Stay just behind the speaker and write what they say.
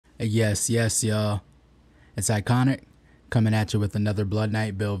Yes, yes, y'all. It's Iconic coming at you with another Blood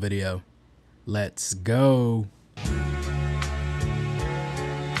Knight build video. Let's go.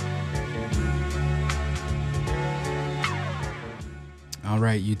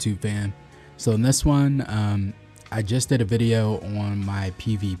 Alright, YouTube fam. So in this one, I just did a video on my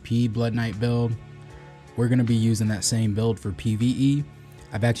PvP Blood Knight build. We're going to be using that same build for PvE.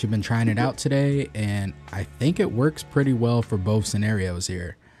 I've actually been trying it out today, and I think it works pretty well for both scenarios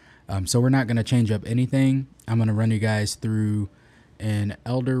here. So we're not going to change up anything. I'm going to run you guys through an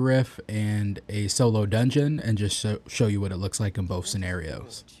Elder Rift and a solo dungeon and just show you what it looks like in both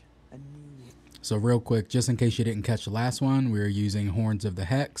scenarios. So real quick, just in case you didn't catch the last one, we're using Horns of the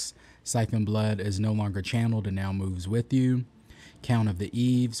Hex. Siphon Blood is no longer channeled and now moves with you. Count of the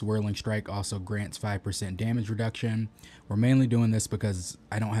Eves, Whirling Strike also grants 5% damage reduction. We're mainly doing this because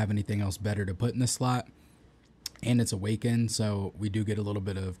I don't have anything else better to put in this slot. And it's Awakened, so we do get a little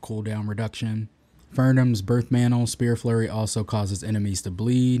bit of cooldown reduction. Fernum's Birth Mantle, Spear Flurry also causes enemies to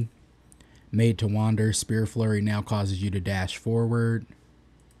bleed. Made to Wander, Spear Flurry now causes you to dash forward.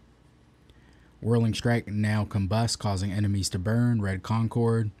 Whirling Strike now Combust, causing enemies to burn, Red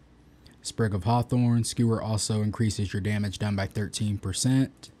Concord. Sprig of Hawthorn, Skewer also increases your damage done by 13%.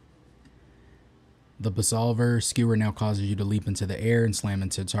 The Basolver, Skewer now causes you to leap into the air and slam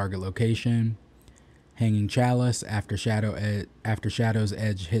into a target location. Hanging Chalice, after Shadow's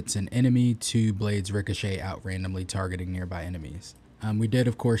Edge hits an enemy, 2 blades ricochet out randomly targeting nearby enemies. We did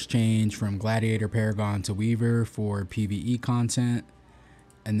of course change from Gladiator Paragon to Weaver for PvE content.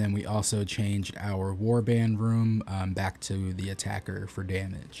 And then we also changed our Warband room back to the Attacker for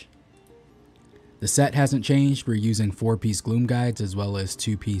damage. The set hasn't changed. We're using 4-piece Gloom Guides as well as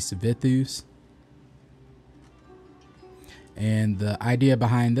 2-piece Vithus. And the idea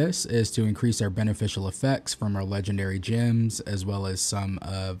behind this is to increase our beneficial effects from our legendary gems as well as some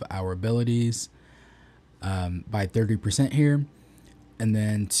of our abilities by 30% here. And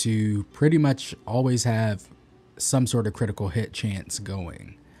then to pretty much always have some sort of critical hit chance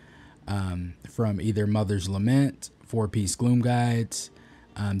going from either Mother's Lament, 4-piece Gloom Guides.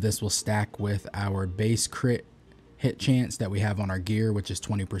 This will stack with our base crit hit chance that we have on our gear, which is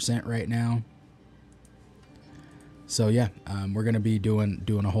 20% right now. So yeah, we're gonna be doing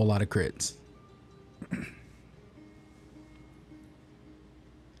a whole lot of crits.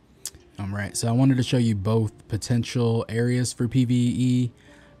 All right, so I wanted to show you both potential areas for PvE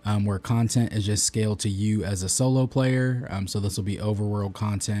where content is just scaled to you as a solo player. So this will be overworld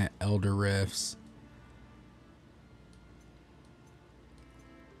content, Elder Rifts.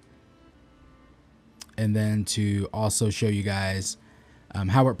 And then to also show you guys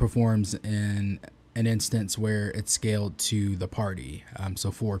how it performs in an instance where it's scaled to the party.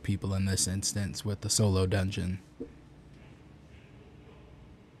 So 4 people in this instance with the solo dungeon.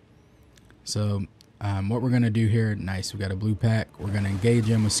 So what we're going to do here, nice, we got a blue pack. We're going to engage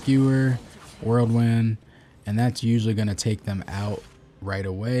him with Skewer, Whirlwind, and that's usually going to take them out right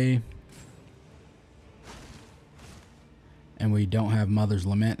away. And we don't have Mother's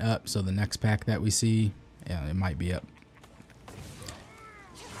Lament up, so the next pack that we see, yeah, it might be up.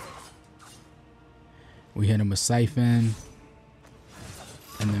 We hit him with Siphon,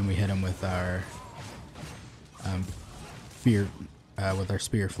 and then we hit him with our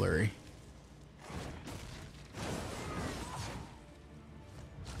Spear Flurry.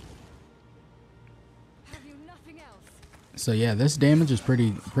 So yeah, this damage is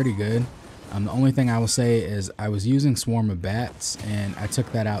pretty good. The only thing I will say is I was using Swarm of Bats, and I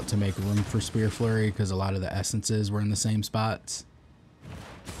took that out to make room for Spear Flurry because a lot of the essences were in the same spots.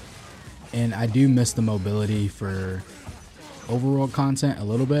 And I do miss the mobility for overworld content a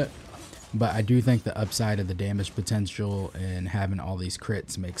little bit, but I do think the upside of the damage potential and having all these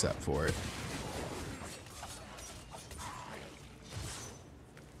crits makes up for it.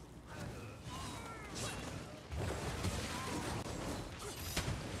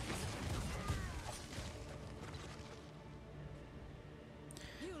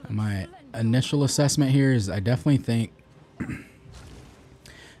 My initial assessment here is I definitely think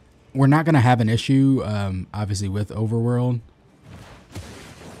we're not going to have an issue, obviously, with overworld.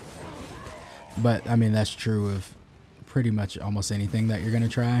 But, I mean, that's true of pretty much almost anything that you're going to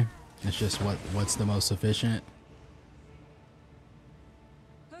try. It's just what's the most efficient.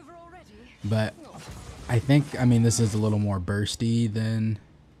 But I think, I mean, this is a little more bursty than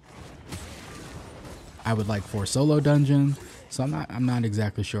I would like for solo dungeon. So I'm not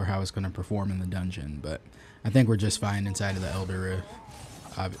exactly sure how it's going to perform in the dungeon, but I think we're just fine inside of the Elder Rift,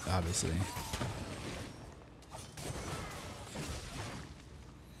 obviously.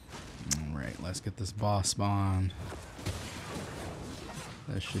 All right, let's get this boss spawn.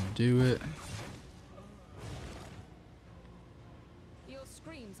 That should do it. Your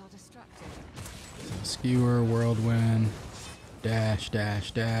screams are distracting. So skewer, whirlwind, dash,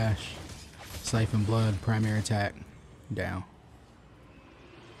 dash, dash, siphon blood, primary attack, down.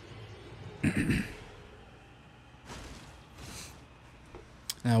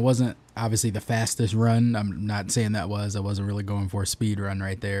 Now, it wasn't obviously the fastest run. I'm not saying that was. I wasn't really going for a speed run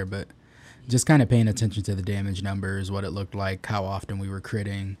right there, but just kind of paying attention to the damage numbers, what it looked like, how often we were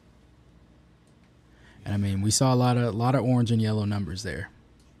critting. And I mean, we saw a lot of orange and yellow numbers there.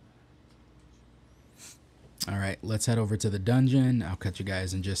 All right, let's head over to the dungeon. I'll catch you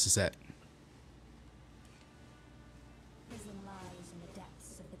guys in just a sec.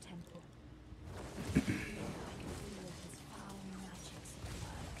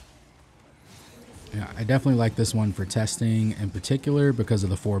 Yeah, I definitely like this one for testing in particular because of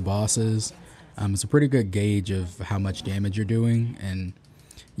the 4 bosses. It's a pretty good gauge of how much damage you're doing, and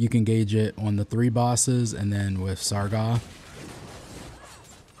you can gauge it on the 3 bosses and then with Sargoth.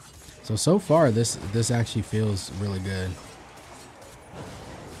 So far this actually feels really good.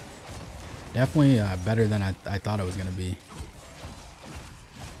 Definitely better than I thought it was going to be.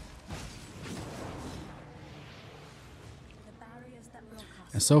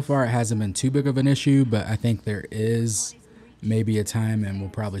 And so far it hasn't been too big of an issue, but I think there is maybe a time, and we'll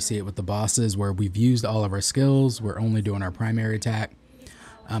probably see it with the bosses, where we've used all of our skills. We're only doing our primary attack.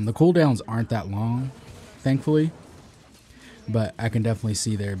 The cooldowns aren't that long, thankfully, but I can definitely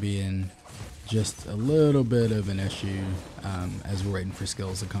see there being just a little bit of an issue as we're waiting for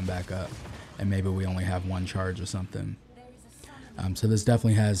skills to come back up, and maybe we only have 1 charge or something. So this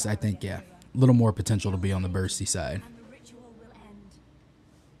definitely has, I think, yeah, a little more potential to be on the bursty side.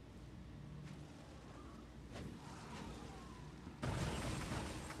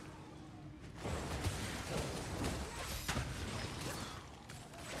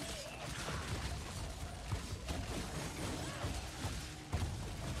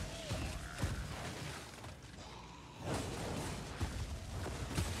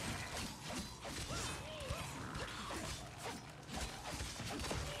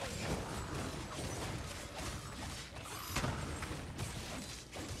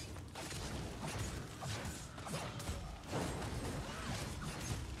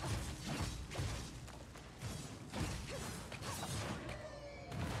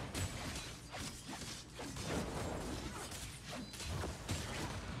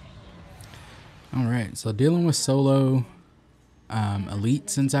 Alright, so dealing with solo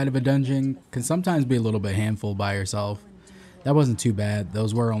elites inside of a dungeon can sometimes be a little bit handful by yourself. That wasn't too bad.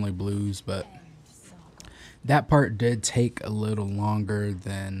 Those were only blues, but that part did take a little longer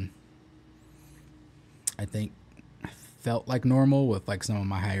than I think felt like normal with like some of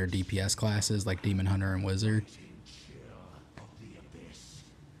my higher DPS classes like Demon Hunter and Wizard.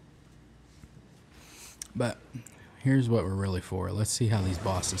 But here's what we're really for. Let's see how these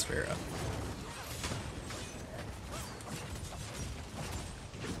bosses fare up.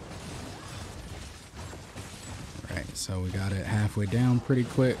 So we got it halfway down pretty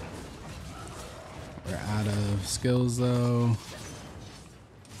quick. We're out of skills though.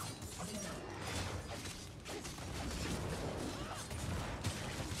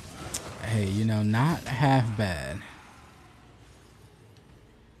 Hey, you know, not half bad.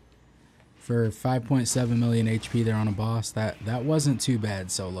 For 5.7 million HP there on a boss, that wasn't too bad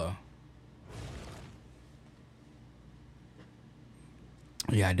solo.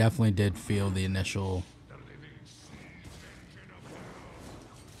 Yeah, I definitely did feel the initial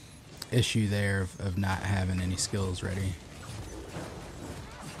issue there of not having any skills ready.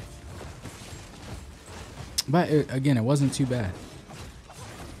 But again, it wasn't too bad.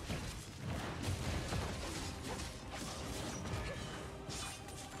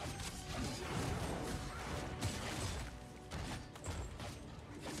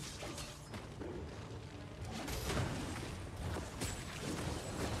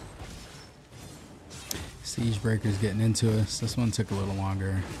 Siege Breaker's getting into us. This one took a little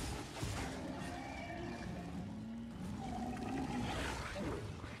longer.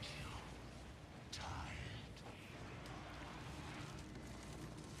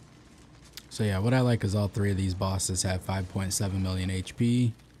 So yeah, what I like is all 3 of these bosses have 5.7 million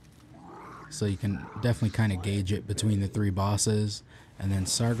HP. So you can definitely kind of gauge it between the 3 bosses. And then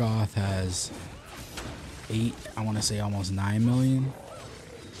Sargoth has 8, I want to say almost 9 million.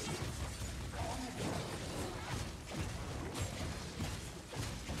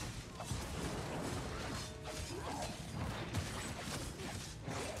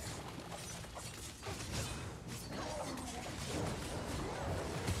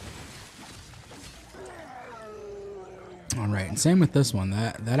 right. And same with this one.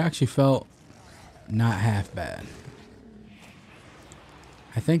 That actually felt not half bad.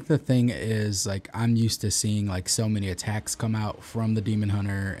 I think the thing is, like, I'm used to seeing like so many attacks come out from the Demon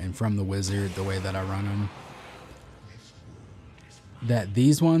Hunter and from the Wizard the way that I run them, that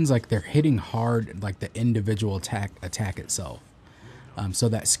these ones, like, they're hitting hard, like the individual attack itself. So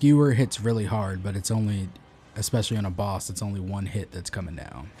that skewer hits really hard, but it's only, especially on a boss, it's only one hit that's coming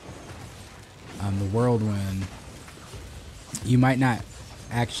down. The Whirlwind, you might not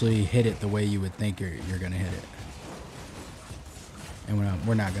actually hit it the way you would think you're gonna hit it. And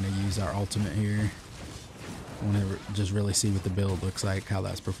we're not going to use our ultimate here. I want to just really see what the build looks like, how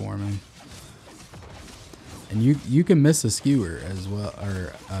that's performing. And you can miss a skewer as well,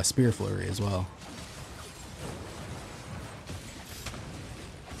 or a spear flurry as well.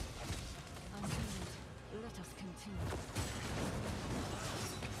 Let us continue.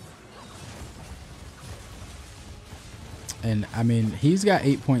 And I mean, he's got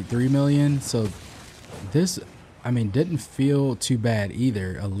 8.3 million, so this, I mean, didn't feel too bad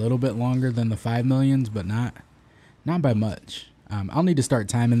either. A little bit longer than the 5 millions, but not by much. I'll need to start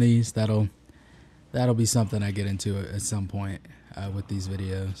timing these. That'll be something I get into at some point with these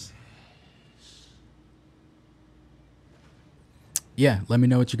videos. Yeah, let me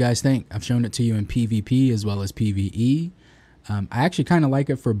know what you guys think. I've shown it to you in PvP as well as PvE. I actually kind of like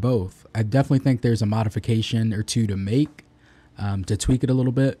it for both. I definitely think there's a modification or two to make to tweak it a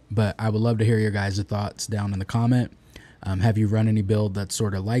little bit, but I would love to hear your guys' thoughts down in the comment. Have you run any build that's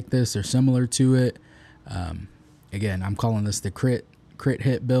sort of like this or similar to it? Again, I'm calling this the crit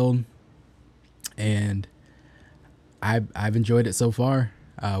hit build, and I've enjoyed it so far.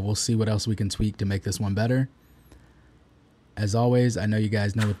 We'll see what else we can tweak to make this one better. As always, I know you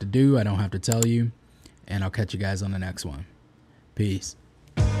guys know what to do. I don't have to tell you, and I'll catch you guys on the next one. Peace.